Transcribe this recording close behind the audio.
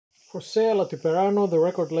For sale at Iperano, the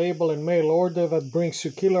record label and mail order that brings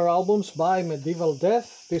you killer albums by Medieval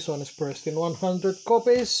Death. This one is pressed in 100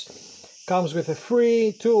 copies. Comes with a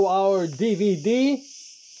free 2-hour DVD.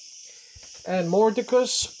 And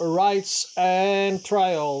Mordicus, Rights and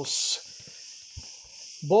Trials.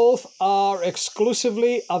 Both are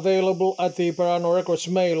exclusively available at the Iperano Records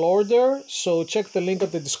mail order, so check the link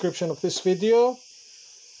at the description of this video.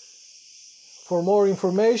 For more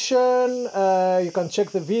information, you can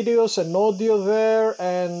check the videos and audio there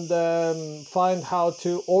and find how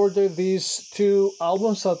to order these two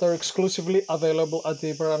albums that are exclusively available at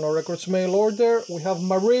the Iperano Records mail order. We have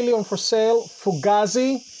MARILLION for sale,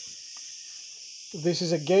 Fugazi. This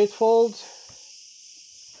is a Gatefold.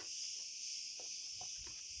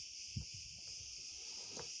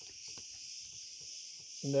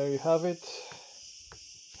 And there you have it.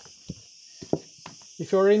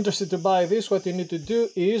 If you're interested to buy this, what you need to do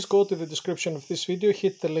is go to the description of this video,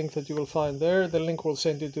 hit the link that you will find there. The link will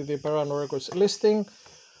send you to the Iperano Records listing.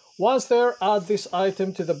 Once there, add this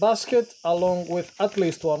item to the basket along with at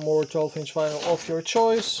least one more 12-inch vinyl of your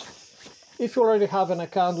choice. If you already have an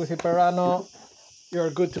account with Iperano, you're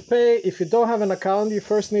good to pay. If you don't have an account, you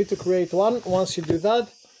first need to create one. Once you do that,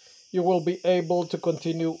 you will be able to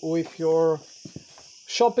continue with your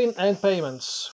shopping and payments.